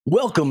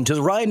Welcome to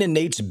the Ryan and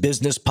Nate's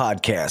Business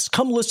Podcast.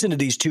 Come listen to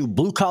these two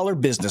blue-collar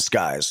business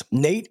guys.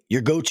 Nate, your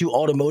go-to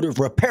automotive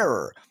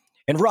repairer,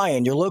 and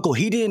Ryan, your local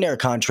heating and air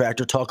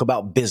contractor, talk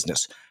about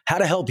business, how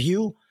to help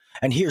you,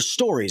 and hear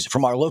stories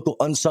from our local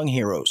unsung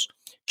heroes.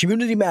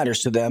 Community matters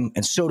to them,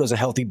 and so does a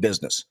healthy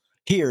business.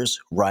 Here's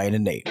Ryan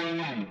and Nate.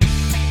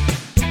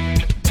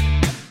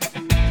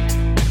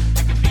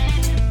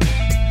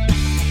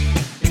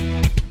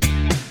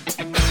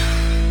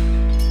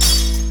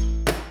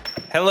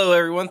 Hello,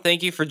 everyone.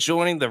 Thank you for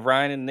joining the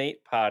Ryan and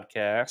Nate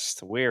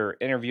podcast. We're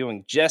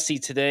interviewing Jesse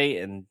today,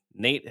 and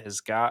Nate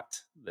has got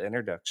the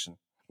introduction.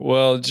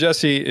 Well,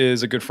 Jesse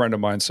is a good friend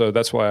of mine, so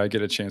that's why I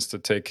get a chance to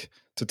take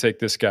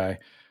this guy.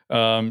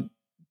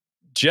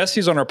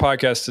 Jesse's on our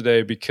podcast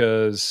today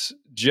because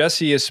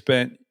Jesse has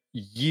spent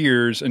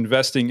years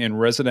investing in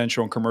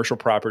residential and commercial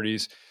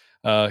properties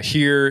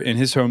here in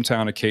his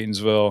hometown of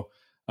Catonsville.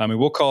 I mean,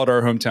 we'll call it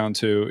our hometown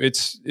too.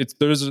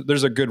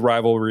 There's a good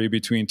rivalry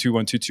between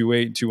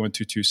 21228 and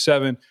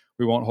 21227.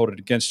 We won't hold it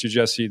against you,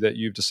 Jesse, that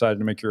you've decided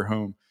to make your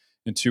home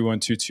in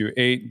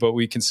 21228, but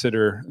we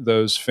consider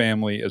those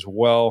family as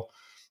well.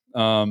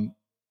 For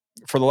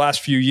the last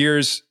few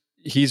years,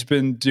 he's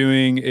been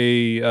doing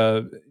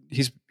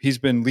he's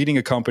been leading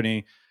a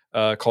company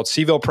called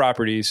Seville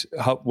Properties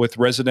with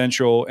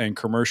residential and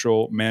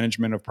commercial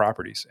management of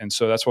properties, and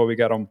so that's why we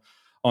got him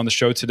on the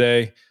show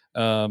today.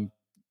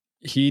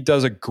 He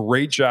does a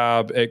great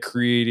job at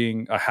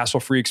creating a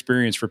hassle-free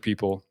experience for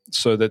people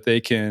so that they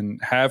can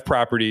have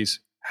properties,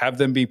 have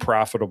them be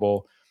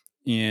profitable,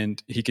 and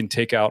he can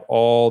take out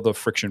all the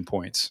friction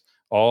points,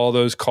 all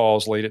those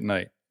calls late at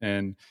night.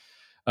 And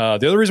the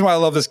other reason why I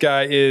love this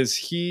guy is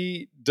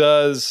he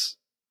does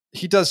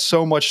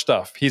so much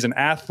stuff. He's an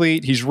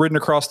athlete. He's ridden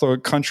across the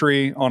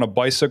country on a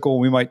bicycle.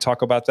 We might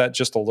talk about that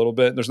just a little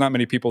bit. There's not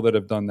many people that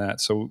have done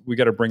that, so we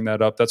got to bring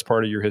that up. That's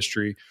part of your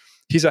history.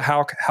 He's a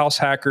house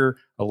hacker,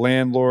 a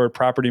landlord,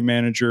 property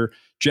manager,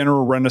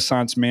 general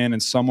renaissance man,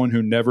 and someone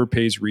who never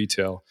pays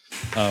retail,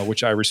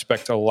 which I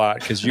respect a lot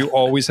because you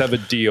always have a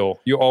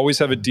deal. You always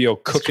have a deal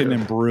cooking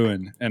and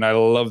brewing, and I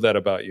love that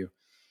about you.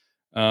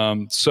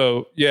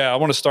 So yeah, I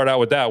want to start out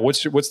with that.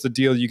 What's the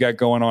deal you got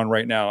going on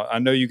right now? I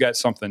know you got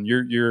something.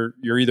 You're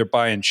either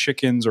buying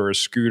chickens or a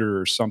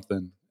scooter or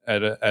something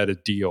at a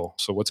deal.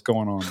 So what's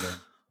going on there?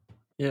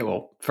 Yeah,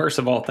 well, first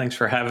of all, thanks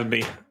for having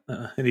me.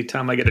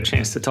 Anytime I get a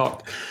chance to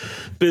talk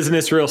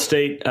business, real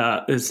estate,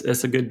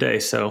 it's a good day.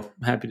 So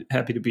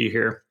happy to be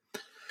here.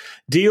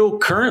 Deal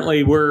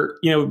currently,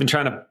 we've been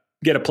trying to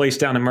get a place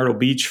down in Myrtle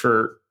Beach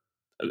for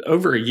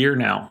over a year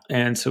now,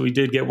 and so we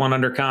did get one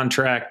under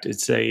contract.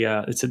 It's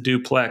a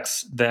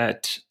duplex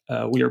that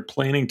we are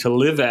planning to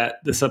live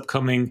at this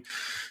upcoming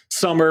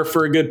summer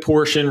for a good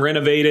portion,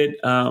 renovate it,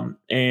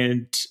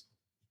 and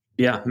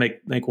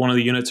make one of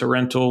the units a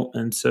rental.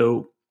 And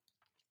so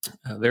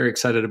very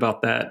excited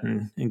about that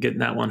and getting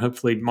that one.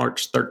 Hopefully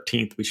March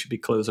 13th, we should be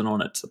closing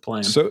on it. It's the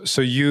plan.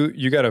 So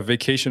you got a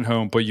vacation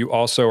home, but you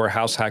also are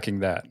house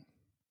hacking that.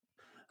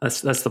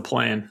 That's the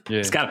plan. Yeah.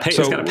 It's got to pay.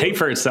 So, it's got to pay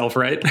for itself,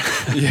 right?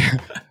 Yeah.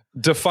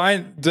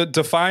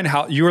 Define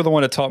how you were the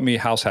one that taught me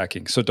house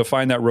hacking. So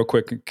define that real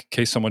quick in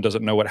case someone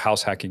doesn't know what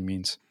house hacking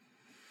means.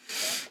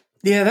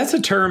 Yeah, that's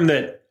a term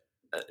that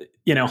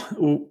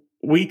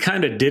we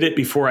kind of did it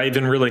before I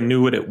even really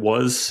knew what it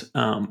was.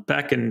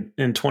 Back in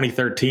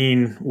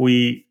 2013,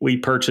 we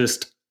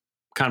purchased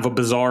kind of a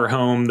bizarre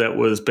home that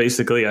was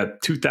basically a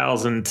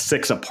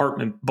 2006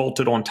 apartment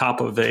bolted on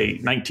top of a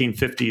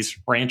 1950s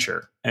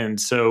rancher. And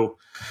so,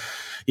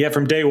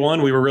 from day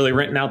one, we were really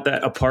renting out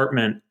that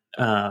apartment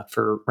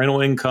for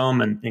rental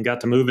income and got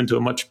to move into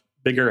a much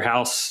bigger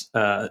house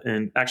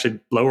and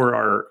actually lower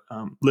our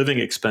living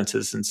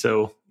expenses. And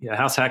so,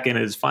 house hacking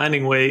is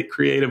finding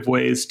creative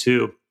ways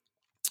to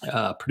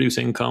produce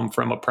income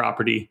from a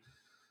property.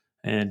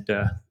 And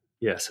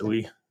so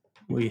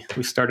we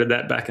started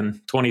that back in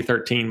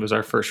 2013 was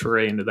our first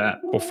foray into that.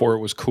 Before it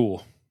was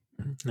cool.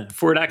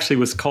 Before it actually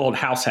was called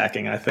house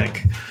hacking, I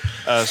think.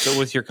 So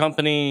with your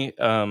company,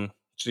 so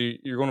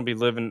you're going to be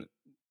living,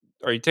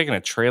 are you taking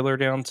a trailer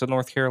down to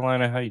North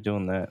Carolina? How are you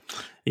doing that?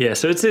 Yeah,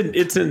 so it's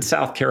in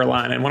South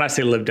Carolina. And when I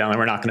say live down there,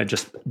 we're not going to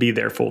just be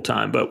there full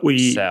time, but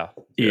South.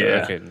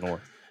 Yeah. Okay,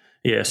 north.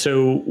 Yeah,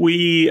 so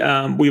we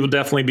will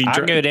definitely be. I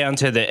go down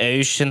to the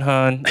ocean,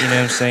 hun. You know what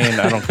I'm saying?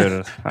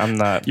 I'm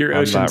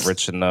not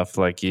rich enough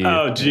like you.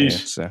 Oh, geez. Yeah,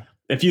 so.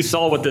 If you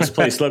saw what this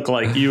place looked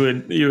like, you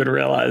would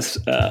realize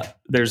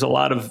there's a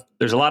lot of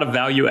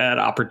value add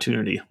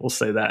opportunity. We'll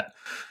say that.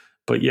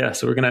 But yeah,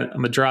 so I'm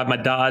gonna drive my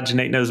Dodge.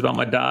 Nate knows about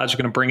my Dodge.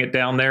 We're gonna bring it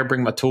down there,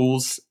 bring my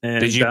tools.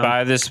 And did you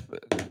buy this?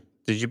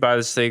 Did you buy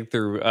this thing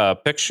through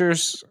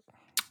pictures?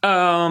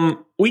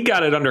 We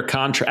got it under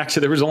contract.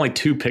 Actually, there was only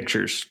 2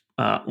 pictures.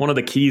 One of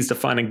the keys to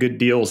finding good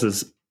deals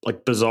is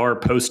like bizarre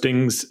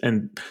postings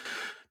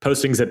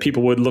that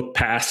people would look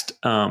past.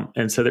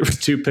 And so there was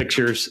 2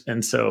 pictures.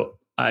 And so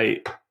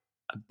I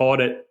bought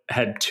it,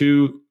 had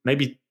 2,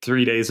 maybe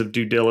 3 days of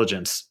due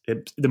diligence.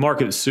 The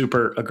market is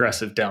super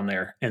aggressive down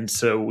there. And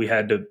so we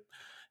had to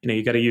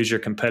you got to use your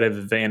competitive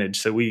advantage.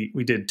 So we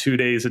did 2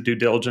 days of due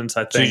diligence,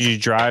 I So think. did you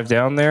drive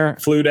down there?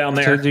 Flew down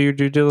there. To do your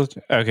due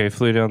diligence? Okay,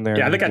 flew down there.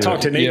 Yeah, I think I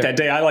talked to Nate Yeah. that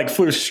day. I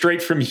flew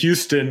straight from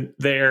Houston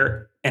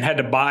there and had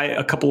to buy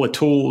a couple of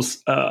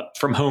tools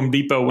from Home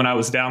Depot when I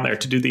was down there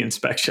to do the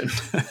inspection.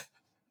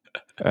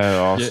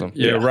 Oh, awesome.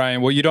 Yeah,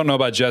 Ryan, what you don't know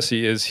about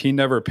Jesse is he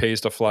never pays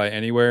to fly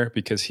anywhere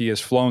because he has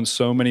flown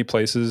so many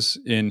places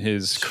in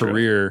his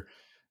career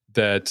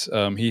that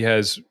he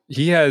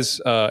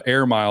has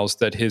air miles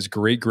that his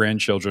great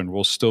grandchildren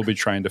will still be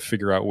trying to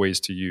figure out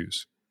ways to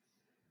use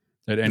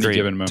at any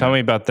given moment. Tell me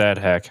about that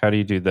hack. How do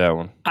you do that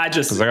one?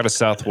 Because I got a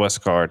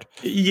Southwest card.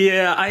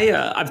 Yeah,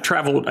 I've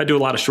traveled. I do a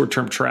lot of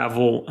short-term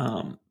travel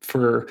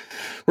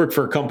work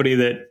for a company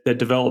that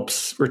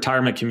develops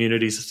retirement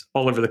communities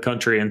all over the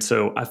country, and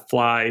so I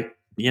fly.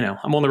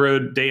 I'm on the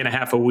road a day and a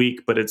half a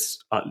week, but it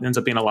ends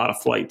up being a lot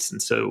of flights,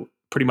 and so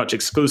pretty much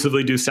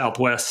exclusively do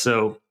Southwest.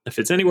 So if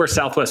it's anywhere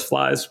Southwest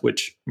flies,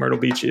 which Myrtle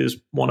Beach is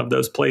one of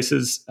those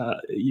places,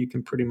 you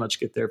can pretty much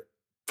get there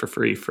for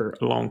free for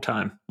a long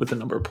time with the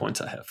number of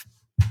points I have.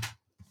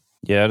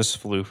 Yeah, I just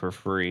flew for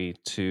free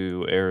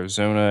to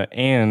Arizona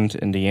and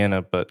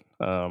Indiana, but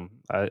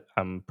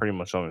I'm pretty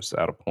much almost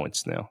out of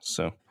points now.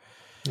 So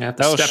that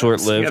was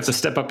short-lived. You have to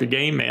step up your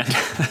game, man.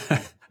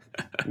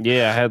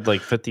 Yeah, I had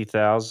like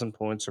 50,000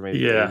 points or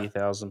maybe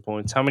 80,000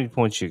 points. How many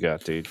points you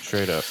got, dude?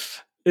 Straight up.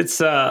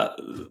 It's right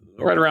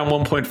around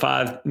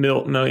 1.5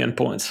 million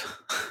points.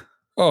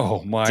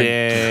 Oh my!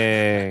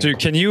 Dang. Dude,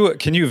 can you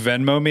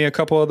Venmo me a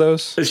couple of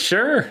those?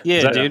 Sure.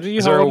 Yeah, dude.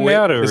 Is there a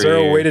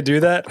way to do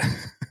that?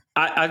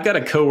 I've got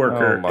a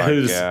coworker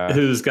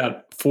who's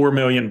got 4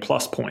 million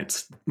plus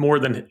points, more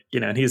than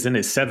and he's in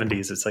his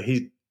 70s. It's like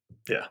a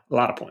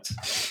lot of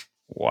points.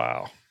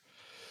 Wow.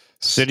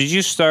 So did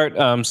you start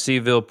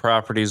Seaville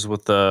Properties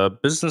with a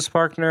business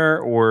partner,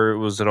 or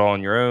was it all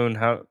on your own?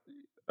 How?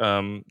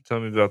 Tell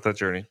me about that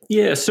journey.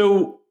 Yeah.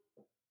 So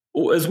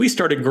as we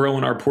started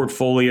growing our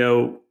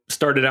portfolio,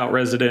 started out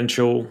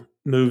residential,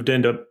 moved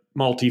into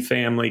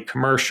multifamily,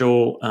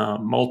 commercial,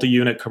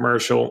 multi-unit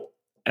commercial.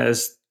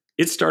 As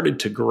it started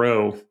to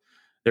grow,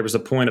 there was a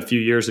point a few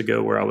years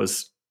ago where I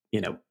was,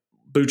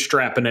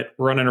 bootstrapping it,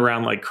 running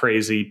around like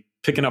crazy,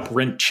 picking up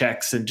rent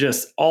checks and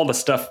just all the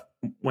stuff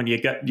when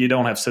you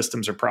don't have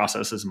systems or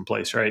processes in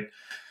place, right?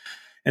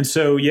 And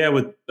so,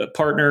 with a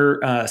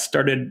partner,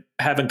 started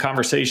having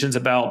conversations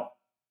about,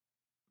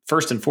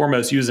 first and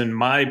foremost, using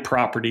my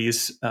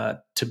properties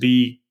to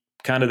be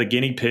kind of the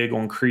guinea pig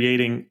on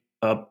creating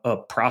a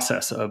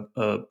process,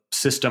 a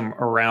system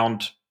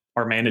around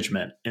our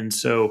management. And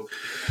so,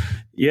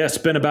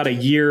 spent about a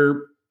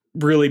year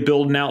really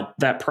building out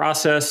that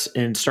process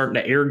and starting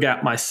to air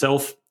gap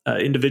myself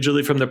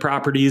individually from the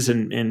properties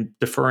and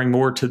deferring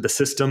more to the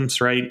systems,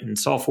 right, and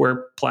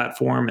software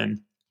platform.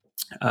 And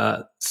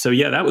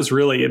that was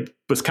really, it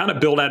was kind of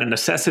built out of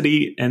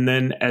necessity. And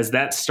then as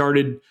that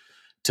started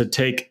to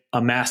take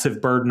a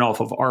massive burden off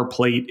of our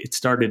plate, it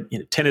started,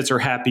 tenants are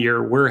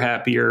happier, we're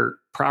happier,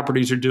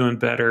 properties are doing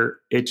better.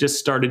 It just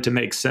started to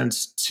make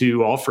sense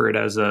to offer it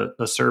as a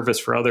service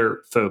for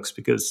other folks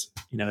because,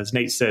 as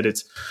Nate said,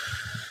 it's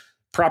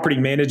property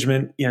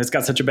management, it's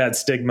got such a bad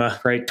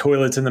stigma, right?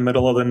 Toilets in the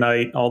middle of the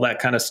night, all that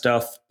kind of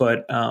stuff.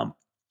 But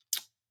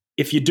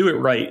if you do it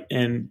right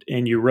and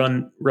you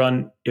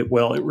run it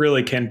well, it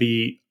really can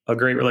be a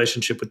great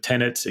relationship with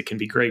tenants. It can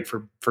be great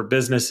for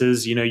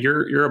businesses.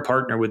 You're a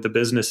partner with the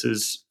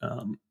businesses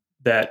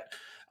that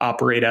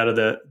operate out of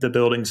the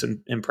buildings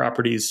and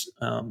properties.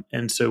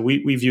 And so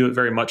we view it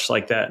very much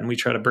like that. And we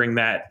try to bring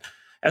that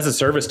as a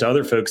service to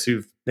other folks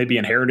who've maybe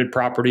inherited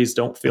properties,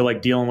 don't feel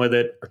like dealing with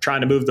it, or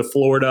trying to move to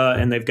Florida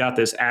and they've got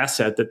this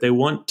asset that they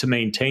want to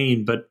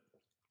maintain, but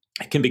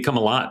it can become a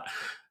lot.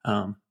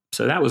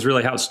 So that was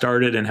really how it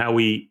started and how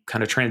we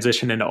kind of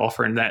transitioned into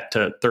offering that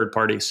to third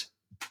parties.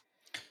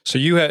 So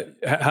you had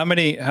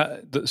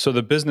so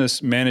the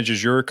business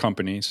manages your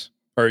companies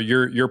or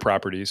your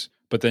properties,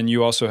 but then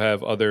you also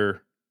have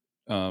other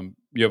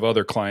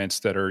clients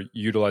that are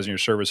utilizing your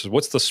services.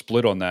 What's the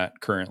split on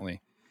that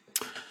currently?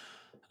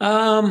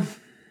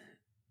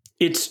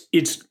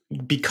 It's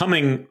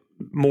becoming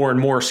more and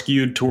more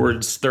skewed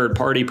towards third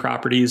party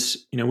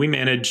properties. We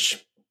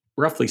manage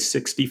roughly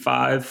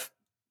 65,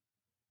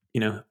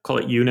 call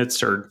it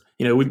units, or,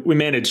 we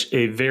manage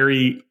a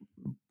very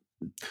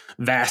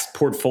vast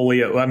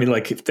portfolio. I mean,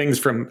 like things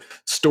from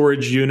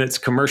storage units,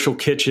 commercial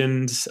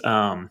kitchens,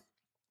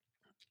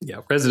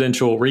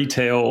 residential,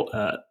 retail,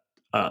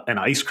 an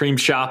ice cream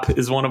shop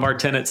is one of our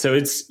tenants. So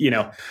it's,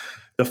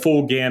 the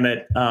full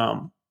gamut.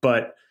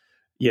 But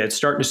it's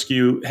starting to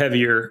skew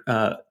heavier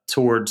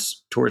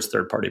towards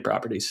third party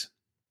properties.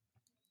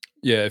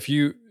 Yeah.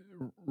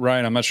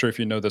 Ryan, I'm not sure if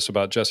you know this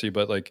about Jesse,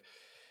 but like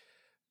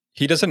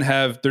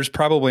there's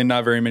probably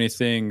not very many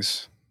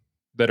things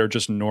that are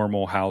just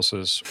normal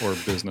houses or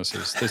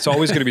businesses. It's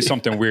always going to be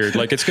something weird.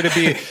 Like it's going to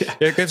be,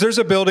 if there's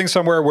a building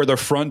somewhere where the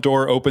front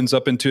door opens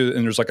up and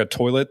there's like a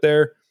toilet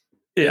there.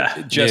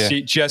 Yeah.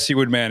 Jesse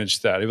would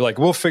manage that. He'd be like,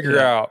 we'll figure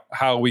out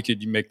how we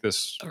could make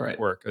this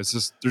work. It's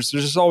just, there's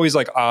just always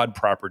like odd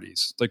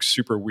properties, like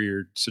super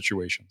weird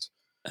situations.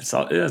 It's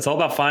all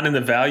about finding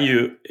the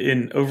value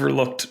in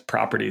overlooked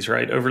properties,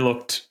 right?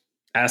 Overlooked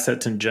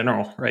assets in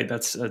general, right?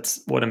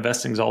 That's what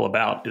investing is all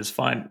about, is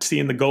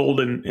seeing the gold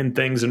in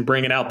things and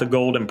bringing out the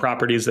gold in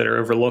properties that are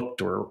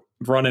overlooked or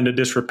run into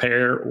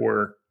disrepair,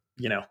 or,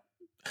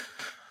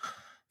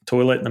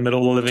 toilet in the middle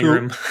of the living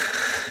room.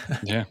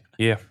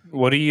 Yeah.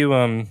 What do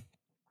you,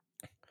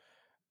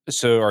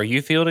 so are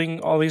you fielding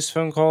all these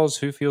phone calls?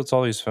 Who fields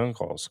all these phone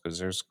calls? Because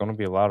there's going to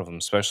be a lot of them,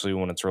 especially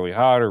when it's really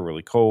hot or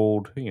really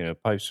cold,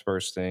 pipes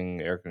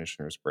bursting, air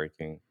conditioners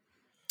breaking.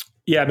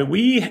 Yeah, I mean,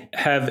 we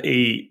have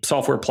a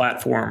software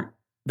platform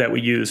that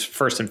we use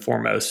first and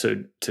foremost.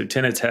 So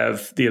tenants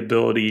have the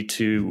ability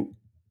to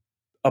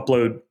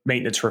upload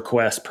maintenance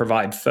requests,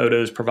 provide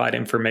photos, provide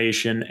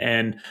information,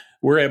 and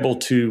we're able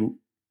to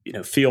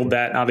field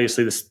that.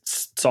 Obviously, this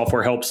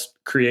software helps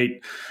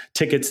create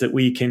tickets that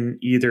we can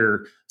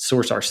either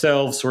source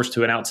ourselves, source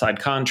to an outside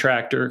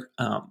contractor.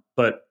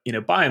 But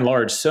by and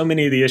large, so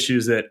many of the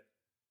issues that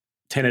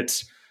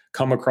tenants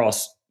come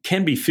across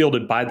can be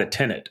fielded by the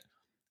tenant.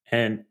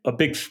 And a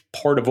big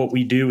part of what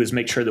we do is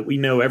make sure that we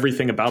know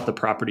everything about the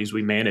properties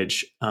we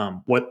manage,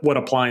 what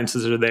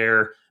appliances are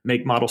there,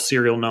 make, model,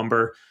 serial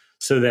number,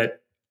 so that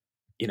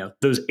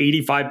those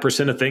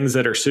 85% of things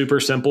that are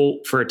super simple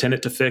for a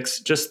tenant to fix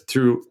just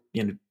through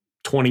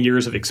 20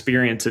 years of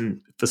experience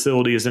in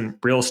facilities and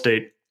real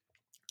estate.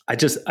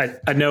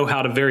 I know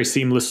how to very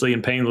seamlessly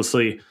and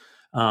painlessly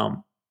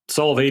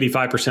solve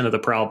 85% of the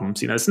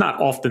problems. It's not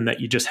often that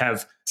you just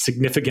have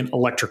significant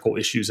electrical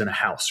issues in a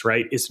house,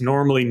 right? It's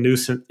normally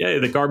nuisance. Yeah,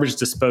 the garbage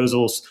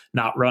disposal's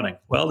not running.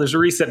 Well, there's a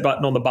reset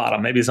button on the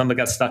bottom. Maybe something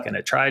got stuck in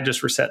it. Try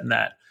just resetting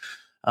that.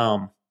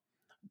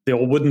 The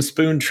old wooden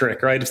spoon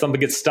trick, right? If something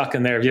gets stuck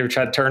in there, have you ever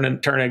tried turning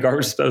a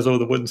garbage disposal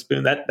with a wooden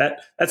spoon? That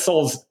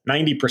solves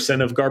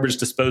 90% of garbage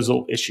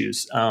disposal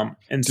issues. I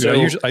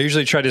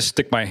usually try to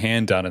stick my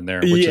hand down in there,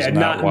 which is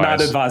not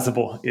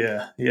advisable.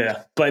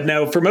 Yeah. But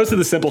no, for most of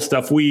the simple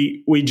stuff,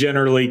 we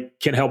generally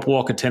can help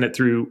walk a tenant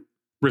through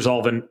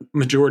resolving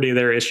majority of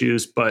their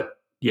issues. But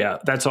yeah,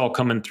 that's all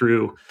coming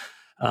through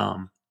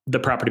the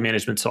property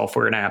management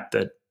software and app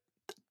that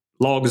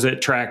logs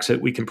it, tracks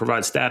it. We can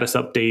provide status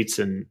updates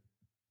and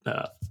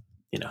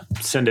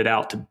send it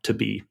out to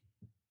be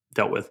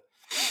dealt with.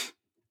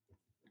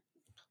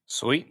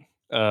 Sweet.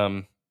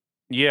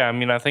 Yeah, I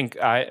mean, I think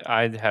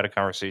I had a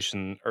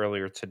conversation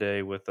earlier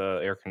today with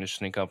an air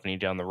conditioning company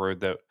down the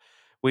road that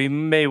we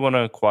may want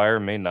to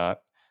acquire, may not.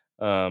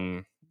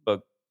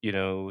 But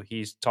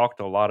he's talked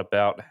a lot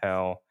about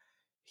how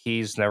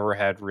he's never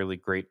had really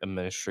great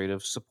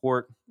administrative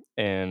support,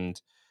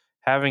 and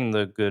having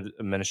the good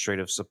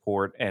administrative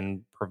support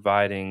and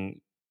providing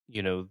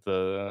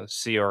the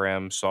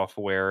CRM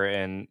software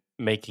and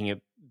making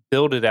it,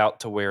 build it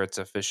out to where it's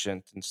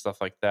efficient and stuff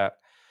like that.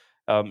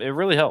 It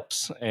really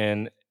helps,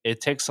 and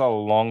it takes a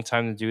long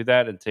time to do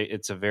that.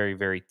 It's a very,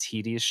 very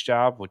tedious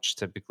job, which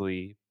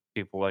typically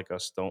people like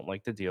us don't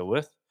like to deal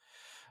with.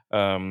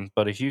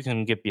 But if you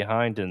can get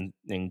behind and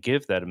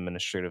give that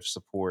administrative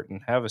support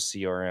and have a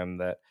CRM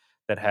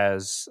that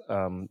has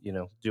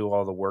do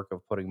all the work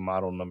of putting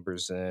model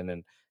numbers in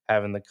and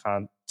having the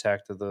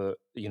contact of the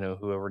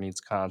whoever needs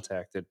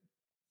contacted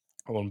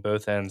on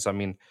both ends. I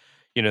mean,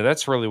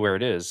 that's really where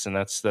it is, and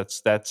that's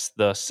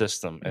the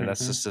system, and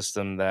that's the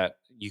system that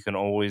you can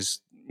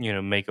always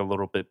make a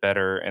little bit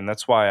better, and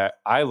that's why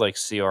I like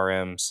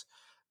CRMs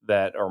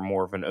that are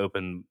more of an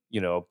open,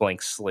 a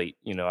blank slate.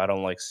 I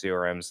don't like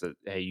CRMs that,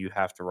 hey, you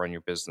have to run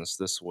your business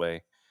this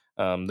way.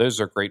 Those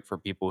are great for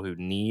people who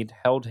need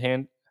hold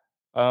hand,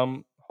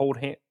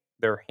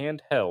 their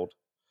hand held,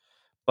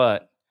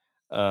 but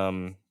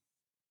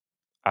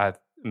I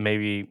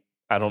maybe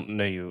I don't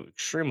know you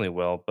extremely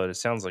well, but it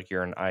sounds like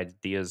you're an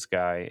ideas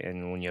guy,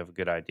 and when you have a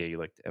good idea, you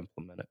like to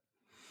implement it.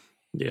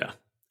 Yeah,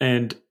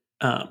 and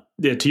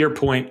to your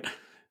point,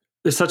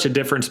 there's such a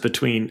difference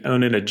between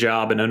owning a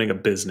job and owning a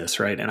business,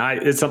 right? And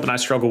it's something I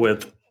struggle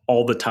with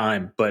all the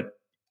time, but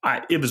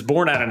it was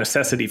born out of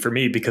necessity for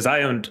me because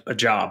I owned a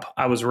job.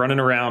 I was running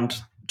around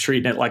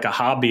treating it like a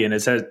hobby, and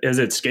as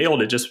it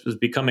scaled, it just was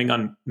becoming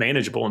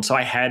unmanageable, and so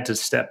I had to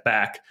step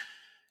back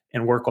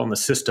and work on the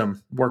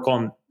system, work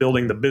on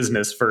building the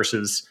business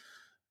versus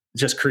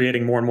just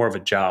creating more and more of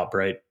a job,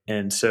 right?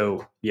 And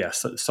so,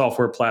 yes,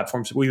 software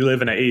platforms. We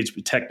live in an age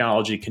where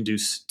technology can do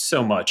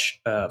so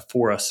much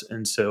for us,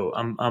 and so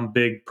I'm a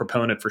big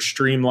proponent for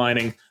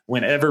streamlining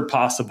whenever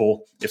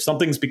possible. If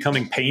something's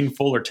becoming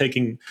painful or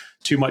taking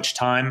too much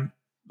time,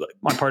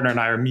 my partner and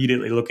I are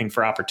immediately looking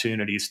for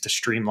opportunities to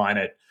streamline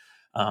it.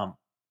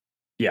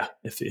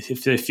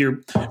 If you're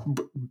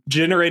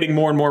generating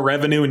more and more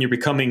revenue and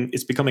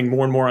it's becoming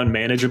more and more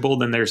unmanageable,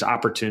 then there's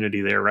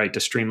opportunity there, right? To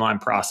streamline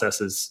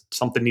processes.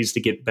 Something needs to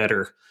get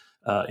better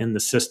in the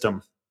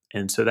system.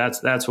 And so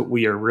that's what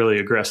we are really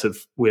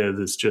aggressive with,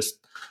 is just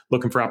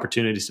looking for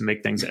opportunities to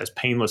make things as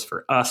painless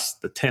for us,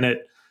 the tenant,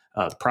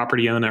 the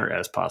property owner,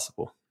 as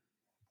possible.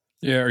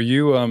 Yeah. Are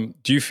you,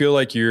 do you feel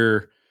like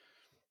you're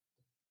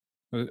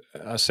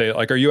I say,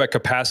 like, are you at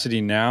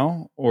capacity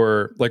now,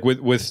 or like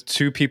with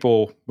two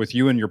people, with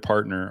you and your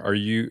partner,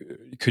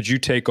 could you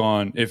take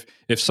on,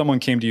 if someone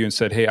came to you and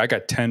said, hey, I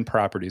got 10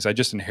 properties, I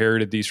just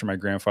inherited these from my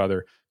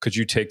grandfather, could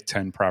you take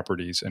 10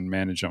 properties and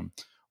manage them?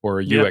 Or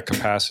are you at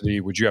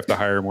capacity? Would you have to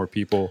hire more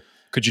people?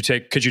 Could you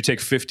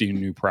take 50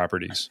 new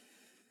properties?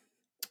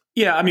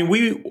 Yeah, I mean,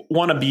 we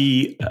want to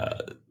be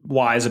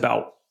wise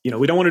about,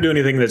 we don't want to do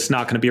anything that's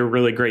not going to be a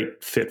really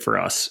great fit for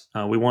us.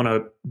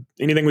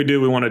 Anything we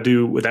do, we want to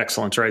do with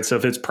excellence, right? So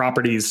if it's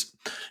properties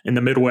in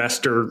the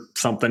Midwest or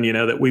something,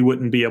 that we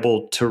wouldn't be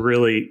able to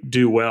really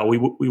do well, we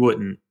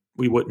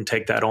wouldn't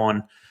take that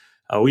on.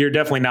 We are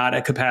definitely not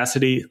at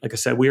capacity. Like I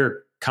said, we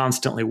are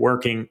constantly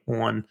working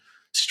on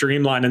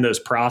streamlining those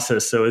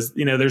processes. So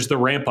there's the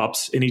ramp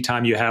ups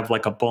anytime you have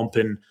like a bump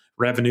in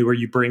revenue where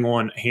you bring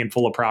on a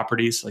handful of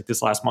properties. Like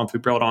this last month, we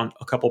brought on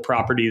a couple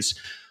properties,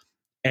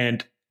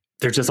 and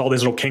there's just all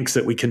these little kinks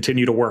that we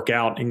continue to work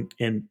out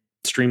and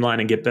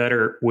streamline and get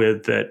better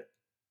with that.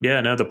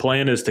 Yeah, no, the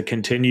plan is to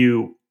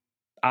continue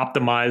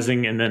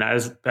optimizing, and then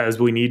as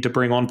we need to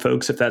bring on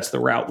folks, if that's the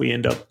route we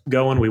end up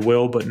going, we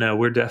will. But no,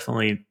 we're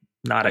definitely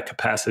not at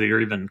capacity or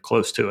even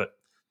close to it.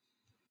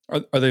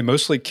 Are they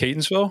mostly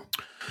Catonsville?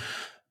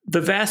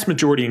 The vast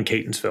majority in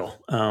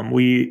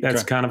Catonsville.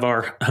 That's kind of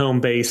our home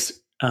base.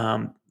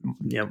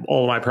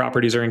 All of my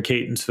properties are in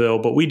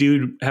Catonsville, but we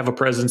do have a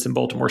presence in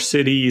Baltimore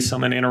City,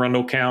 some in Anne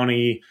Arundel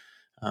County,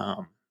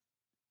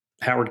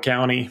 Howard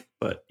County,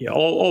 but yeah,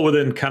 all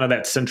within kind of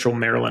that central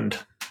Maryland.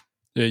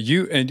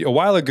 Yeah, and a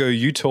while ago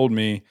you told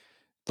me,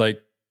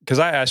 like, because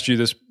I asked you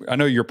this, I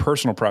know your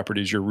personal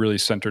properties, you're really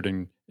centered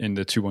in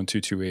the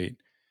 21228.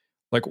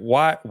 Like,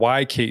 why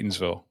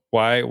Catonsville?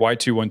 Why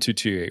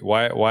 21228?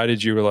 Why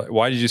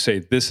did you say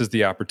this is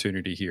the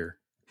opportunity here?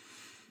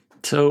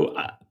 So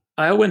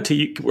I went to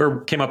UMBC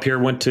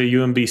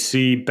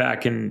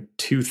back in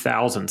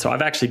 2000. So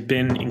I've actually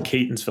been in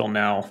Catonsville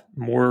now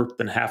more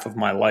than half of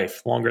my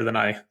life, longer than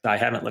I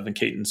haven't lived in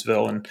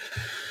Catonsville. And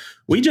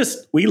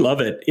we love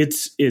it.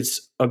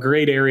 It's a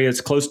great area.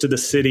 It's close to the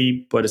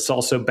city, but it's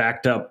also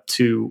backed up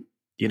to,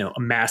 a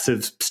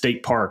massive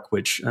state park,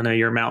 which I know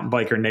you're a mountain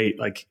biker, Nate.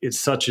 Like, it's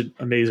such an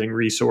amazing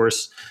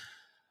resource.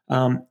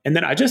 And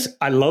then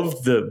I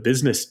love the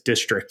business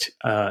district.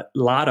 A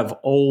lot of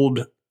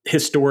old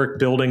historic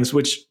buildings,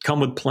 which come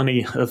with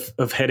plenty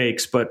of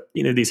headaches, but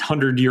these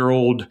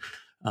 100-year-old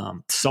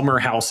summer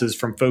houses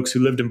from folks who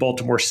lived in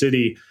Baltimore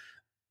City,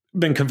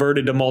 been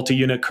converted to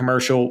multi-unit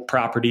commercial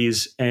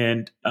properties,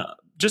 and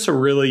just a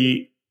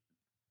really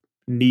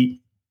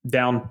neat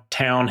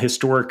downtown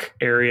historic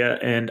area.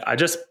 And I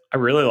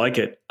really like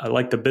it. I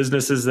like the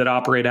businesses that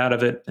operate out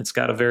of it. It's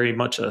got a very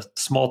much a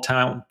small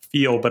town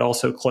feel, but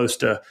also close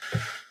to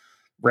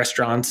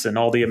restaurants and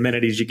all the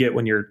amenities you get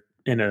when you're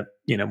in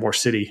a more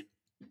city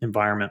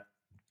environment.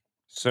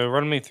 So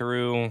run me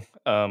through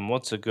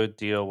what's a good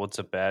deal, what's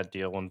a bad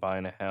deal when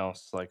buying a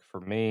house. Like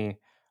for me,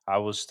 I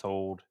was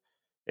told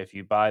if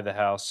you buy the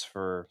house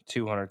for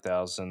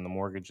 200,000, the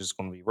mortgage is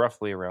going to be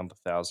roughly around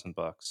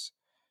 $1,000.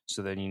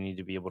 So then you need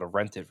to be able to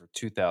rent it for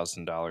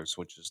 $2,000,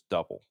 which is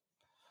double.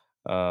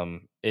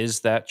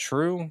 Is that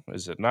true?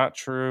 Is it not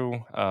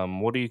true?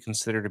 What do you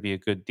consider to be a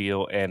good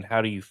deal, and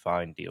how do you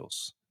find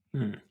deals?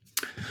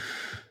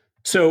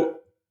 So,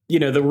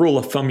 the rule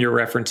of thumb you're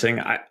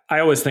referencing, I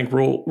always think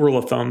rule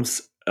of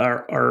thumbs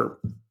are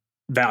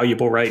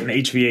valuable, right? In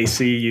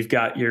HVAC, you've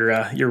got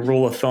your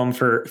rule of thumb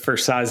for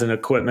size and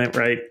equipment,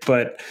 right?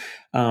 But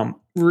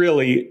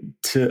really,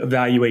 to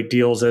evaluate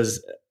deals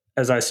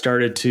as I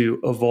started to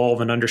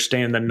evolve and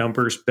understand the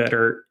numbers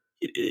better,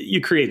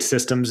 you create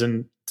systems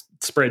and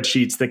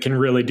spreadsheets that can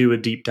really do a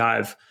deep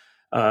dive.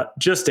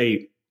 Just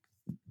a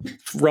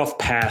rough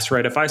pass,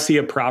 right? If I see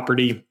a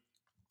property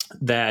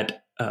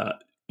that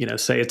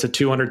say it's a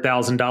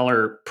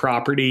 $200,000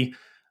 property,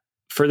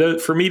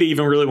 for me to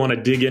even really want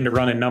to dig into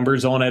running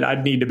numbers on it,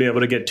 I'd need to be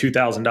able to get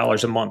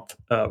 $2,000 a month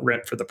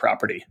rent for the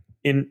property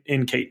in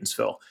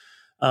Catonsville,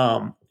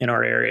 in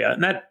our area.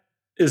 And that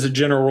is a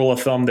general rule of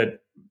thumb that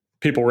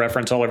people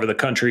reference all over the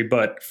country.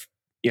 But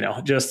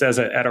just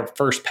at a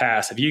first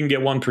pass, if you can get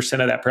 1%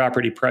 of that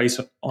property price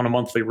on a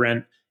monthly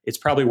rent, it's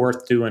probably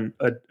worth doing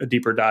a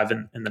deeper dive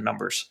in the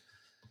numbers.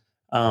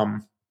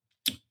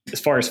 As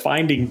far as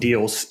finding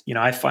deals,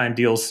 I find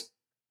deals,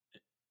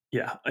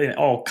 in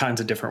all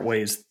kinds of different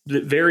ways.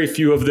 Very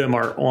few of them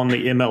are on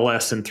the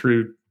MLS and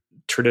through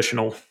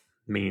traditional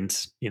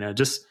means.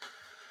 Just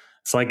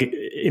it's like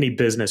any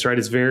business, right?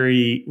 It's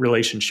very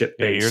relationship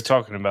based. Yeah, you're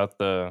talking about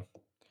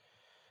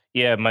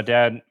my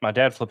dad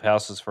flipped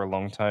houses for a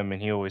long time, and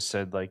he always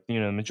said, like,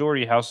 the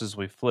majority of houses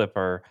we flip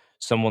are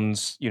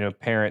someone's,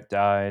 parent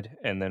died,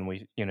 and then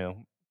we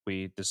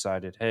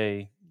decided,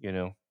 hey,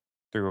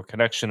 through a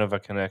connection,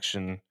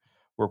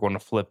 we're going to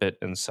flip it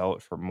and sell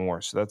it for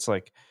more. So that's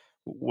like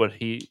what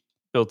he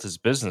built his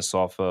business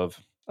off of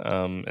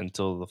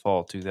until the fall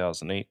of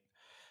 2008.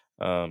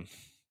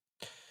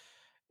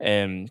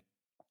 And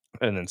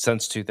then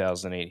since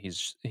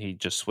 2008, he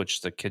just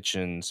switched the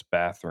kitchens,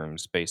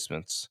 bathrooms,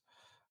 basements.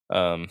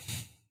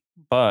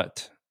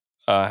 But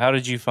how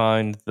did you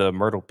find the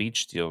Myrtle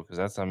Beach deal? Because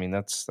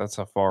that's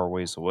a far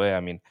ways away. I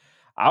mean,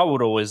 I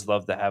would always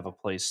love to have a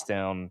place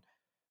down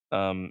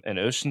in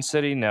Ocean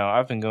City. Now,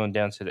 I've been going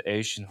down to the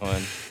Ocean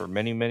Hunt for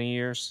many, many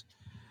years.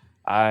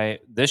 I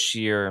this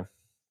year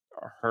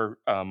heard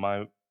um,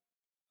 my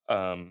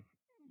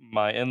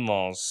in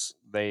laws,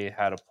 they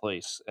had a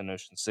place in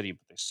Ocean City,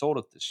 but they sold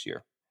it this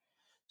year.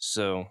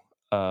 So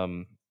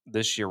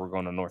this year we're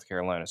going to North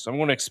Carolina. So I'm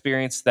going to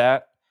experience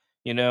that,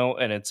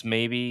 and it's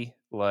maybe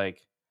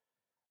like,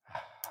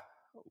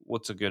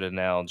 what's a good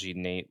analogy,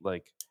 Nate?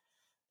 Like,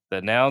 the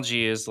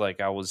analogy is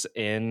like I was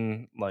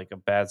in like a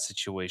bad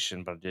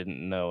situation, but I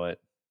didn't know it.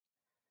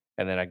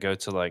 And then I go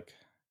to like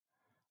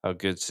a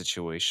good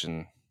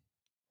situation.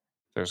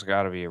 There's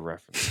got to be a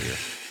reference here.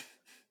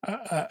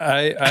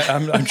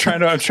 I'm trying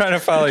to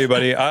follow you,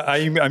 buddy.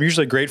 I'm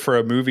usually great for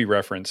a movie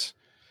reference.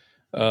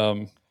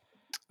 I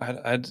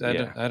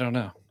don't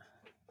know.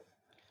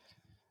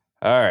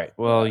 All right.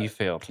 Well, you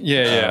failed.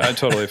 Yeah, I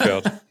totally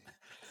failed.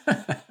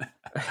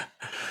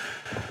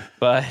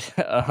 But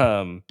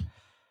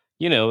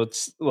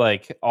it's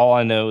like all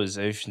I know is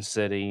Ocean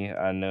City.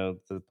 I know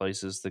the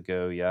places to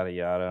go, yada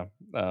yada.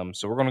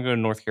 So we're gonna go to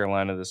North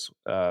Carolina this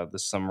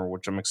summer,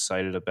 which I'm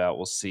excited about.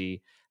 We'll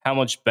see how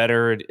much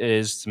better it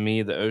is. To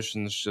me, the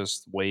ocean's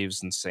just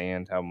waves and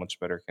sand. How much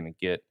better can it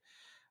get?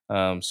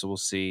 So we'll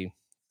see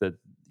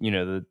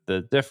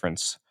the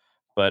difference.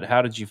 But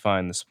how did you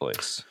find this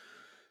place?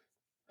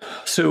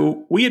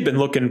 So we had been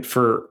looking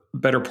for a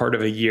better part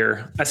of a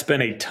year. I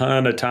spent a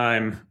ton of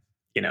time,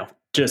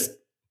 just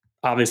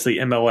obviously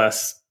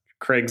MLS,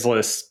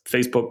 Craigslist,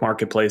 Facebook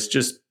Marketplace,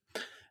 just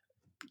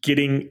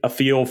getting a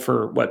feel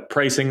for what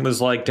pricing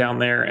was like down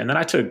there. And then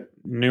I took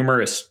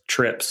numerous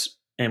trips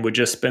and would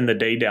just spend the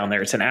day down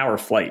there. It's an hour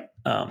flight.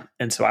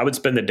 And so I would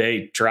spend the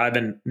day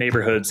driving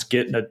neighborhoods,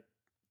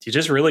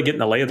 just really getting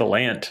the lay of the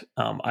land.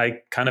 I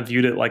kind of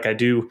viewed it like I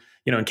do,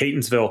 in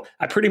Catonsville.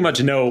 I pretty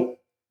much know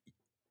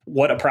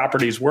what a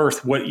property is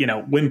worth,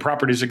 when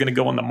properties are going to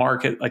go on the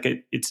market. Like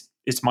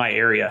it's my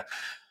area.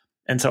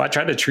 And so I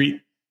try to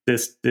treat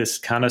this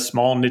kind of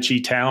small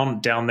niche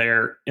town down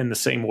there in the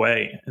same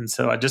way. And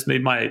so I just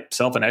made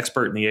myself an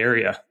expert in the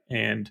area,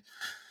 and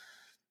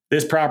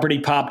this property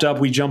popped up.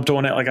 We jumped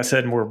on it, like I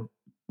said, and we're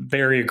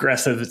very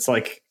aggressive. It's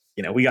like,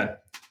 we got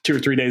 2 or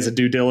 3 days of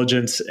due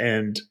diligence,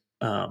 and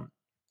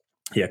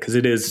because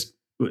it is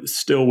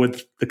still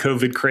with the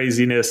COVID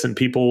craziness and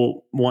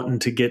people wanting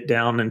to get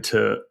down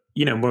into,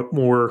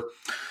 more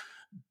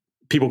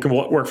people can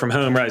work from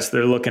home, right? So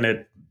they're looking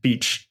at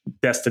beach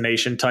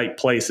destination type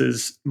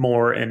places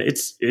more, and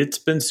it's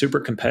been super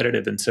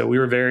competitive. And so we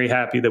were very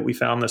happy that we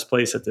found this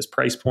place at this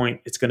price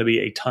point. It's going to be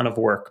a ton of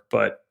work,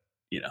 but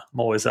I'm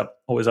always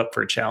up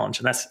for a challenge,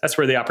 and that's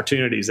where the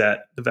opportunity is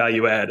at. The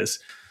value add is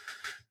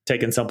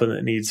taking something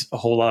that needs a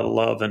whole lot of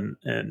love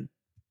and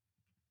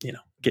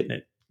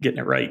getting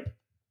it right.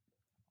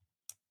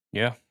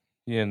 Yeah,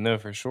 no,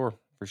 for sure.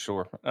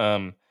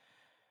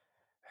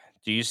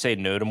 Do you say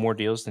no to more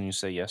deals than you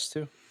say yes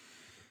to?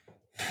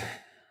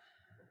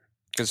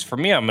 Because for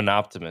me, I'm an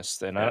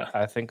optimist, and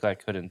I think I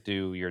couldn't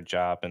do your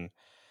job,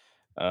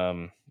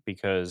 and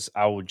because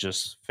I would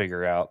just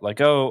figure out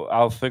like,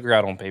 I'll figure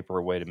out on paper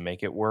a way to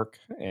make it work,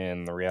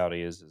 and the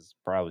reality is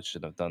probably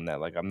shouldn't have done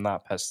that. Like, I'm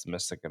not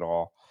pessimistic at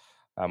all.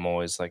 I'm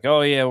always like,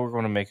 oh yeah, we're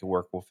going to make it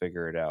work. We'll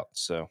figure it out.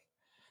 So,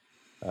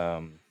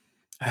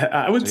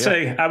 I would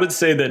say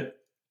that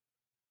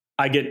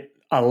I get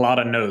a lot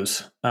of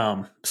no's,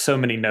 so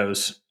many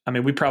no's. I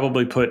mean, we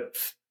probably put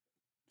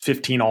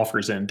 15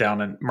 offers in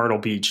down in Myrtle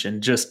Beach,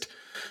 and just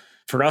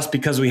for us,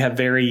 because we have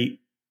very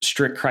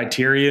strict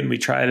criteria and we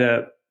try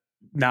to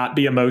not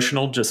be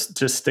emotional,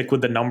 just stick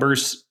with the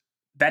numbers.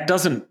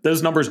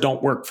 Those numbers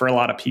don't work for a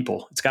lot of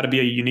people. It's got to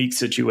be a unique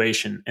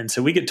situation. And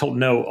so we get told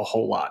no a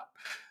whole lot.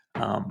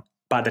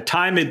 By the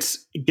time it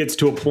gets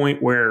to a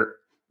point where,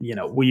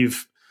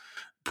 we've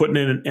put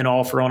in an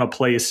offer on a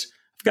place,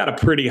 I've got a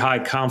pretty high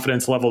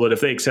confidence level that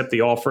if they accept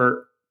the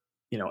offer,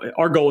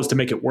 our goal is to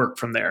make it work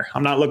from there.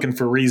 I'm not looking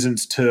for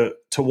reasons to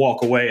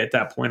walk away at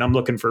that point. I'm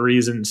looking for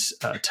reasons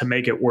to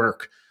make it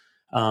work.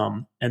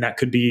 And that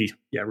could be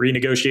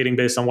renegotiating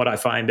based on what I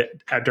find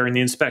during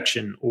the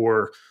inspection,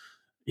 or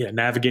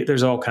navigate.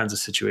 There's all kinds of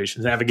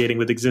situations. Navigating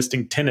with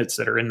existing tenants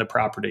that are in the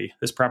property.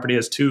 This property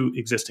has 2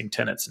 existing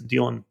tenants,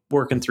 and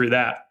working through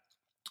that.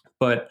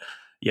 But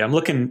I'm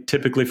looking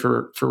typically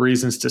for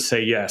reasons to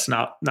say yes,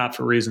 not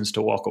for reasons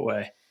to walk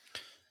away.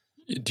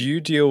 Do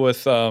you deal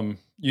with,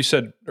 you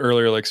said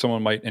earlier, like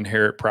someone might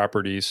inherit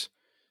properties.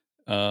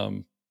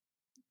 I'm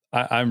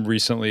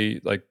recently,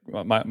 like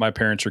my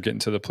parents are getting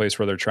to the place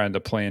where they're trying to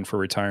plan for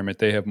retirement.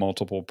 They have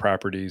multiple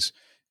properties,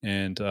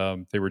 and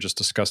they were just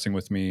discussing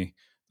with me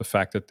the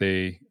fact that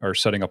they are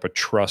setting up a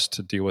trust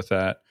to deal with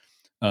that.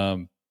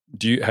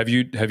 Have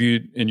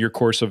you in your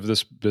course of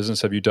this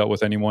business, have you dealt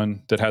with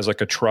anyone that has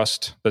like a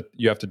trust that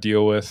you have to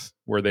deal with,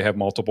 where they have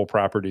multiple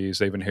properties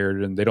they've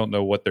inherited and they don't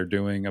know what they're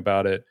doing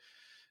about it?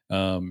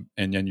 And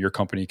then your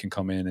company can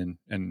come in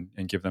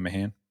and give them a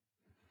hand?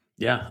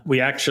 Yeah,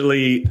 we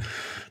actually,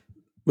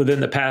 within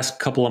the past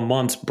couple of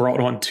months, brought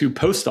on 2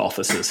 post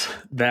offices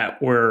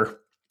that were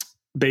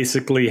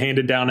basically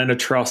handed down in a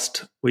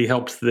trust. We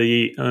helped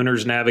the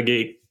owners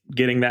navigate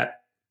getting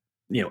that,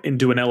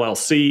 into an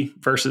LLC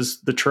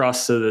versus the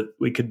trust so that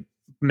we could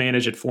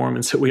manage it for them.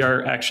 And so we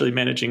are actually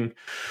managing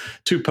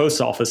 2 post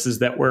offices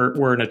that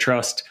were in a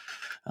trust.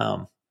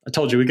 I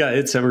told you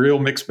it's a real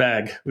mixed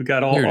bag. We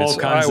got all kinds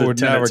of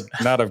tenants. I would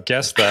not have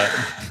guessed that.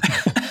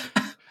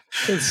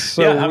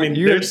 So yeah, I mean,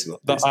 there's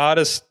the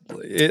oddest.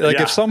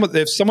 If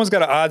someone's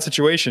got an odd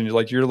situation,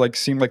 you're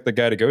seem like the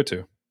guy to go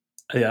to.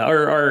 Yeah,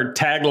 our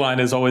tagline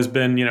has always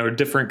been,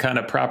 different kind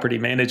of property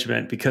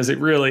management, because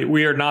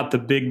we are not the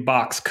big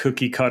box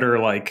cookie cutter.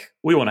 Like,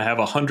 we want to have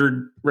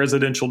 100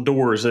 residential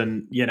doors,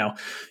 and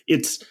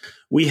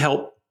we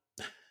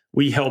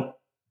help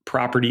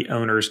property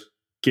owners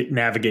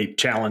navigate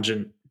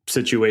challenging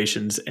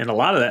situations, and a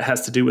lot of that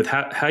has to do with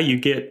how you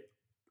get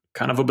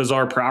kind of a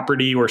bizarre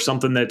property or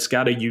something that's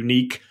got a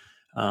unique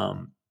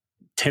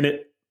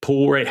tenant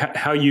pool, right?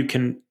 How you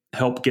can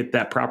help get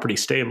that property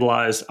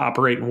stabilized,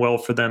 operating well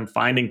for them,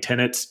 finding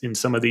tenants in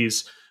some of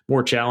these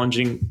more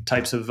challenging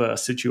types of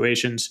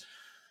situations.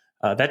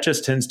 That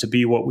just tends to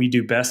be what we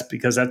do best,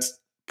 because that's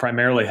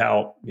primarily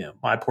how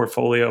my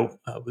portfolio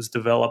was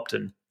developed,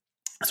 and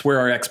that's where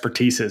our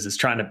expertise is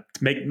trying to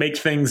make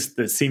things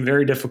that seem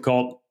very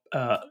difficult,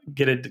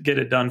 get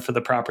it done for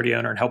the property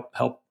owner, and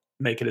help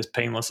make it as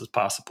painless as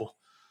possible.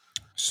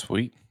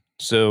 Sweet.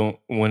 So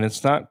when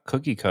it's not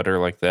cookie cutter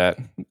like that,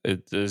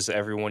 is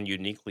everyone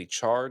uniquely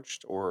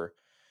charged? Or,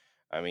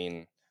 I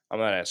mean, I'm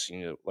not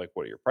asking you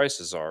what your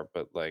prices are,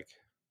 but do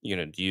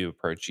you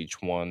approach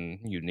each one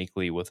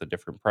uniquely with a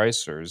different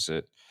price? Or is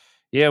it,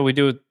 yeah, we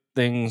do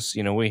things,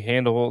 we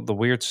handle the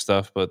weird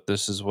stuff, but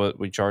this is what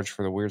we charge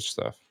for the weird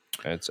stuff.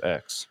 And it's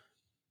X.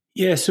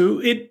 Yeah. So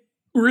it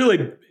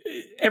really,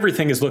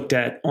 everything is looked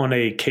at on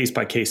a case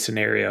by case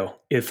scenario.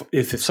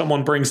 If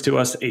someone brings to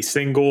us a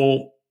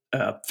single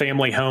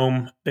family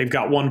home, they've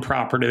got one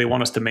property they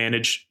want us to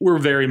manage, we're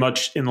very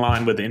much in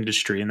line with the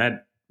industry, and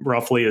that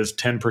roughly is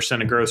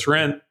 10% of gross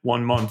rent,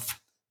 1 month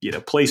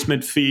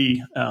placement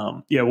fee,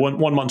 1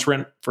 month's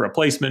rent for a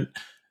placement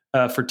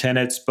for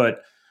tenants.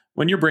 But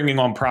when you're bringing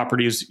on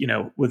properties,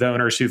 with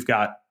owners who've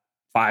got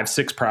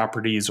 5-6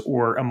 properties,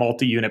 or a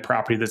multi-unit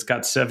property that's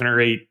got 7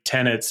 or 8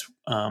 tenants,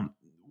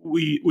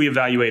 we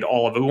evaluate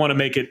all of it. We want to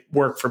make it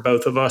work for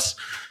both of us.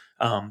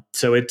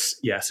 So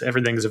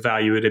everything's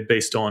evaluated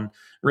based on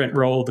rent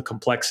roll, the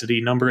complexity,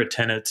 number of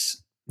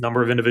tenants,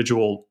 number of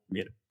individual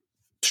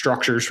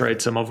structures,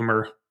 right? Some of them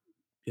are,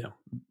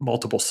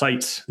 multiple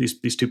sites.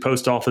 These 2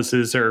 post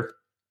offices are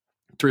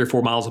 3 or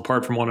 4 miles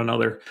apart from one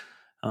another.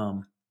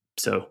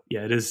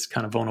 It is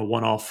kind of on a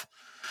one-off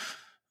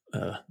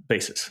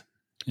basis.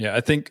 Yeah,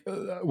 I think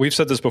we've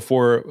said this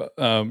before.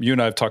 You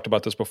and I have talked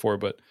about this before,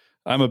 but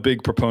I'm a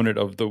big proponent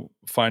of the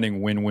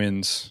finding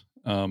win-wins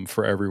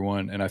for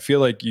everyone. And I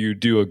feel like you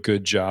do a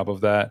good job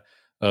of that,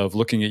 of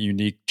looking at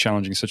unique,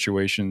 challenging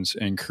situations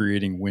and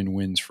creating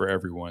win-wins for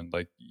everyone.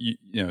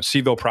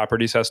 Seville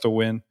Properties has to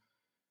win.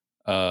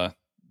 The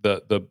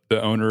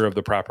owner of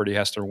the property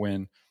has to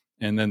win.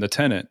 And then the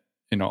tenant,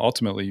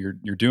 ultimately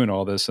you're doing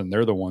all this, and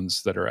they're the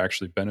ones that are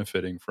actually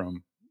benefiting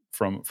from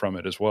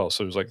it as well.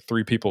 So there's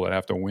 3 people that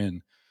have to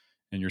win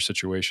in your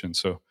situation.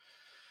 So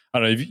I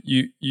don't know,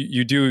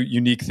 you do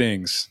unique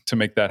things to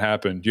make that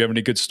happen. Do you have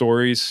any good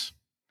stories?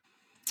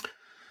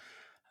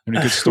 Any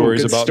good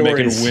stories about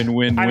making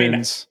win-win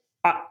wins?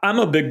 I'm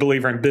a big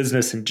believer in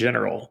business in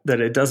general,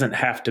 that it doesn't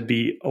have to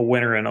be a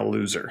winner and a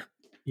loser.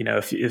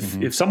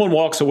 If someone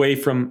walks away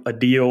from a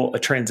deal, a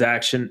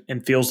transaction,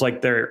 and feels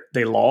like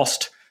they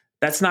lost,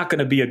 that's not going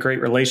to be a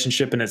great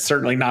relationship, and it's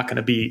certainly not going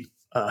to be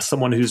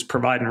someone who's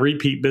providing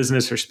repeat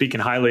business or speaking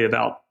highly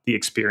about the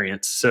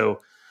experience.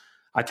 So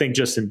I think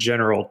just in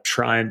general,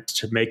 trying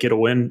to make it a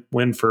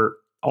win-win for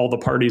all the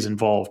parties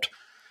involved.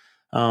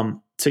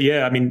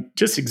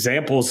 Just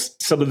examples,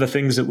 some of the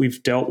things that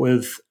we've dealt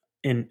with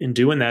in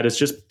doing that is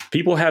just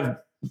people have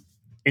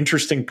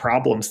interesting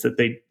problems that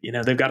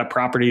they've got a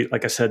property,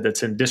 like I said,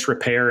 that's in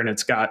disrepair, and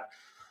it's got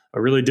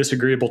a really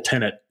disagreeable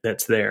tenant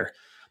that's there.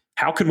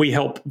 How can we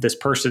help this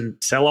person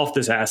sell off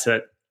this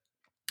asset?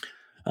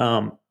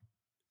 To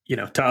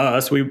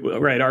us,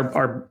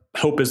 our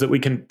hope is that we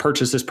can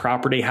purchase this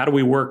property. How do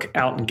we work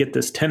out and get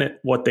this tenant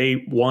what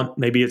they want?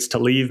 Maybe it's to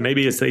leave.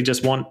 Maybe it's they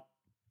just want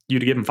you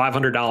to give them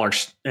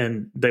 $500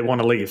 and they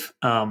want to leave.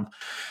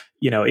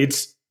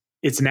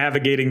 It's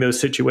navigating those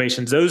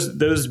situations,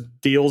 those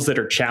deals that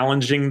are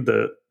challenging,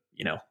 the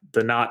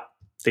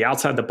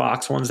outside the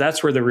box ones.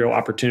 That's where the real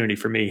opportunity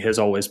for me has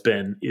always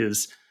been.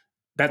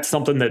 That's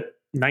something that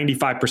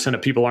 95%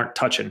 of people aren't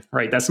touching,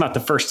 right? That's not the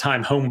first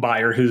time home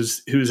buyer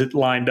who's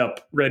lined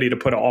up ready to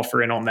put an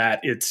offer in on that.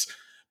 It's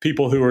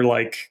people who are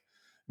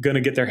going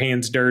to get their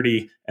hands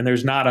dirty, and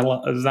there's not a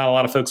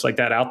lot of folks like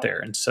that out there.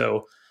 And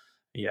so,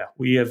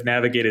 we have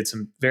navigated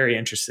some very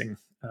interesting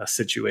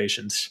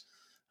situations.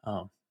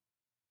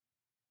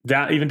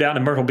 Even down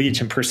in Myrtle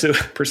Beach, and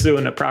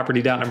pursuing a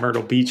property down in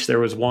Myrtle Beach, there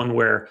was one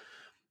where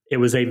it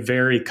was a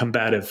very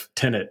combative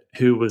tenant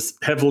who was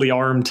heavily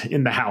armed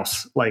in the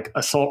house, like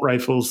assault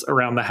rifles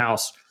around the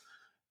house.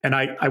 And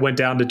I went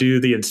down to do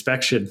the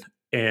inspection,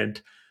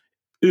 and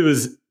it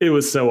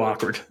was so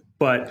awkward.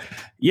 But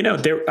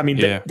there, I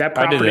mean, that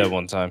property, I did that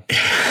one time.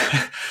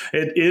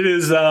 it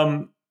is,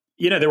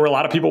 there were a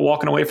lot of people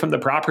walking away from the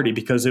property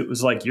because it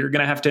was like, you're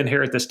going to have to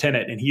inherit this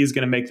tenant, and he is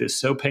going to make this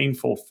so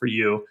painful for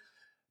you.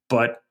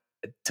 But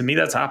to me,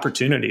 that's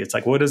opportunity. It's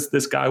like, what does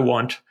this guy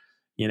want?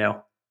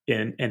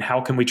 And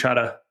how can we try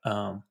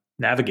to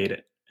navigate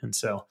it? And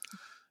so,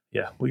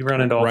 yeah, we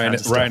run into all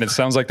kinds of stuff. Ryan, it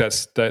sounds like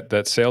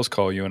that sales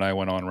call you and I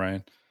went on,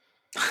 Ryan.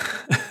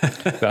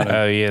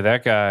 Oh yeah,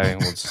 that guy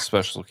was a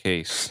special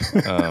case.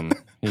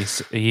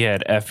 He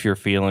had "F your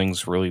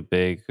feelings" really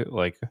big,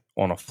 like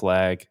on a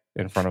flag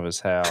in front of his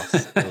house.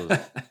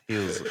 He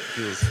was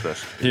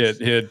special.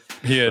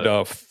 He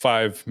had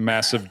 5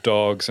 massive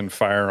dogs and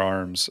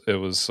firearms. It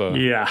was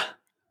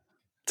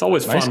It's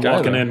always nice fun guy,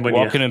 walking though. in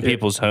Walking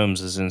people's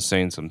homes is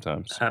insane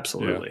sometimes.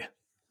 Absolutely. Yeah.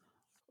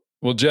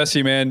 Well,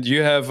 Jesse, man, do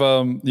you have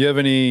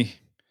any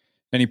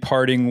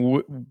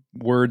parting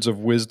words of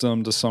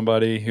wisdom to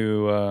somebody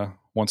who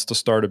wants to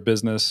start a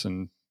business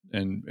and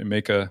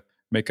make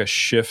a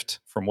shift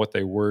from what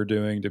they were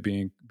doing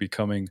to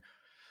becoming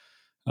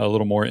a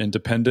little more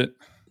independent?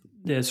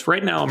 Yes.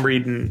 Right now I'm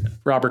reading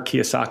Robert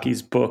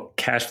Kiyosaki's book,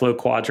 Cash Flow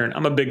Quadrant.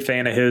 I'm a big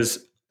fan of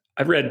his.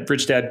 I've read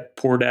Rich Dad,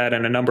 Poor Dad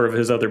and a number of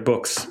his other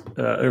books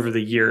over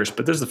the years,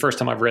 but this is the first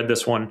time I've read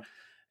this one,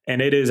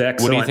 and it is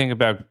excellent. What do you think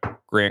about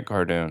Grant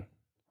Cardone?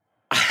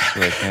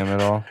 Like him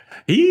at all?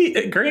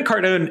 Grant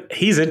Cardone,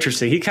 he's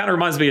interesting. He kind of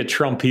reminds me of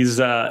Trump. He's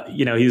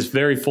he's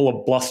very full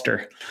of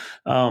bluster,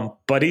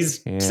 but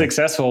he's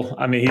successful.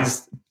 I mean,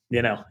 he's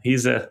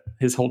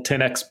his whole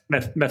 10x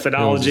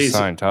methodology. He's a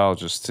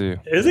Scientologist too.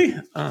 Is he?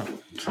 Oh,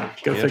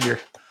 go figure.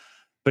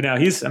 But now I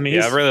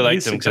really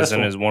liked him because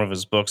in one of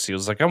his books, he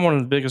was like, "I'm one of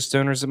the biggest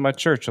donors at my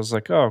church." I was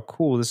like, "Oh,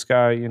 cool. This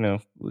guy,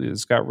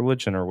 has got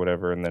religion or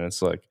whatever." And then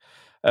it's like,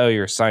 "Oh,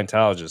 you're a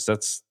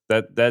Scientologist.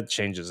 That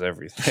changes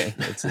everything."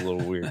 It's a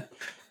little weird,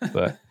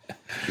 but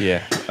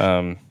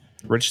yeah.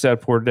 Rich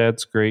Dad, Poor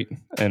Dad's great.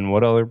 And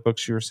what other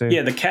books you were saying?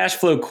 Yeah, the Cash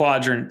Flow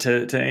Quadrant,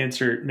 to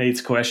answer Nate's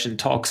question,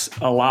 talks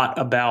a lot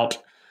about.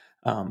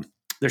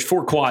 There's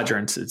 4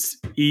 quadrants. It's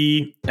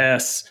E,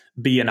 S,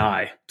 B, and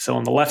I. So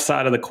on the left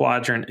side of the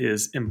quadrant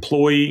is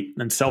employee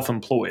and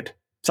self-employed.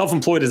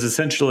 Self-employed is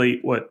essentially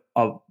what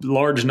a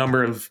large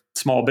number of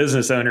small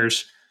business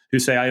owners who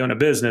say, I own a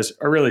business,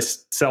 are really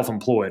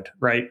self-employed,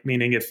 right?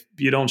 Meaning if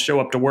you don't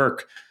show up to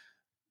work,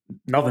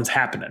 nothing's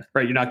happening,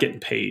 right? You're not getting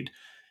paid.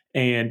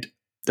 And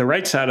the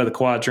right side of the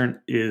quadrant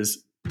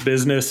is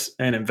business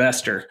and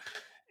investor.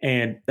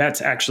 And that's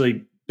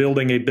actually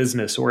building a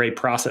business or a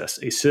process,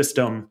 a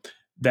system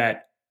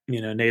that,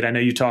 Nate, I know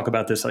you talk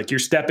about this, like you're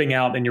stepping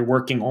out and you're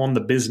working on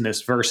the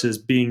business versus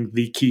being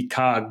the key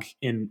cog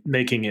in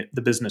making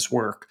the business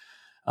work.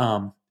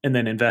 And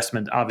then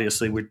investment,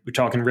 obviously, we're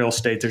talking real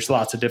estate. There's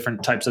lots of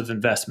different types of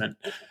investment,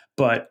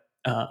 but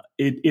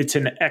it's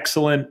an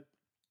excellent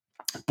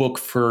book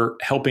for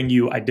helping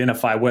you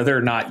identify whether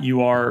or not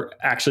you are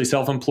actually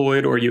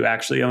self-employed or you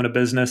actually own a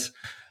business,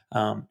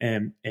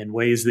 and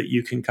ways that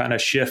you can kind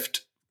of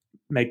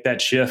make that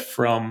shift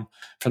from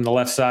the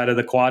left side of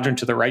the quadrant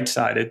to the right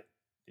side. It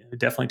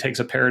definitely takes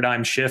a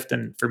paradigm shift.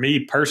 And for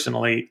me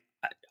personally,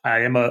 I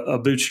am a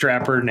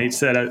bootstrapper. Nate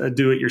said a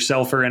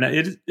do-it-yourselfer, and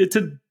it's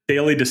a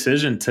daily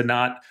decision to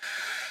not,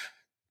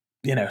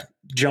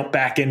 jump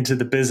back into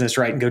the business,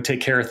 right, and go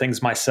take care of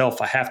things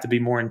myself. I have to be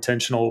more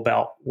intentional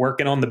about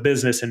working on the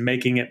business and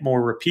making it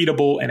more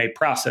repeatable and a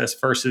process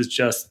versus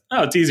just,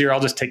 oh, it's easier, I'll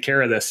just take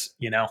care of this,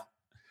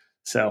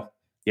 So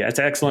yeah, it's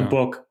an excellent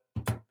book.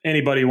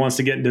 Anybody who wants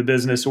to get into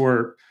business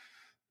or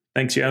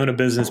thinks you own a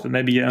business, but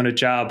maybe you own a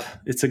job,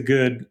 it's a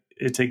good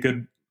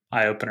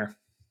eye opener.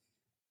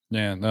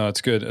 Yeah, no,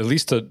 it's good. At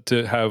least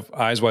to have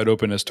eyes wide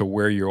open as to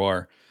where you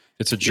are.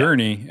 It's a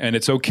journey, and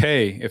it's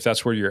okay if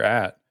that's where you're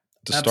at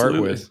to start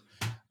with.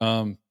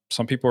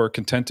 Some people are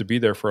content to be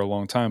there for a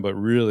long time, but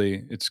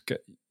really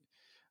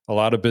a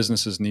lot of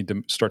businesses need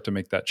to start to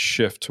make that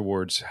shift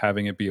towards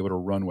having it be able to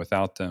run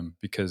without them,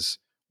 because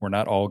we're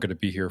not all going to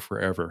be here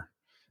forever.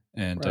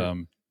 And,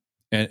 right.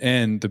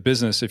 And the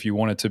business, if you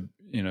want it to,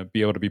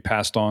 be able to be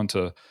passed on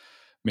to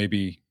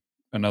maybe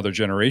another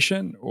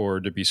generation or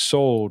to be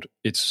sold,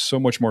 it's so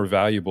much more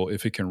valuable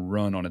if it can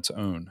run on its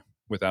own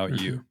without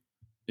you.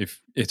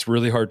 If it's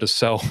really hard to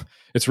sell,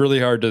 it's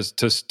really hard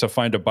to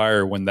find a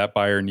buyer when that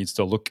buyer needs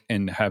to look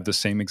and have the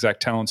same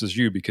exact talents as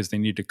you, because they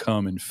need to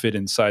come and fit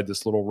inside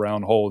this little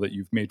round hole that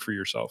you've made for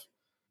yourself.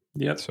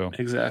 Yep. So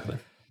exactly.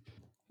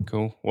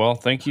 Cool. Well,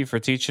 thank you for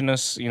teaching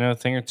us, a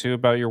thing or two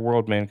about your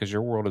world, man, because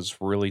your world is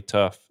really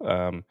tough.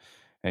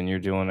 And you're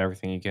doing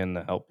everything you can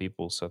to help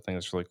people. So I think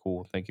it's really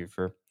cool. Thank you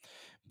for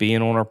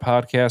being on our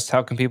podcast.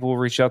 How can people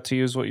reach out to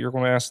you is what you're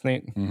going to ask,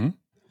 Nate? Mm-hmm.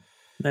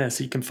 Yeah,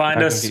 so you can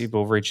find us. How can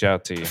people reach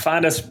out to you?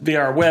 Find us via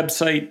our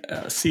website,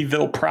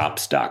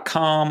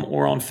 cvilleprops.com,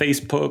 or on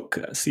Facebook,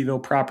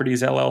 Cville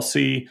Properties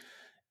LLC.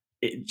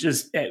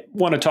 just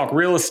want to talk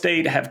real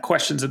estate, have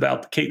questions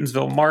about the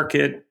Catonsville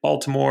market,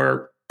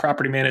 Baltimore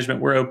property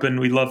management, we're open.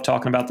 We love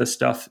talking about this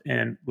stuff,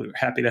 and we're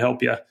happy to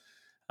help you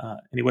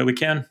any way we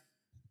can.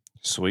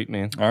 Sweet,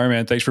 man. All right,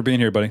 man. Thanks for being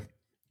here, buddy.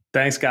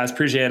 Thanks, guys.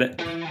 Appreciate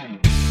it.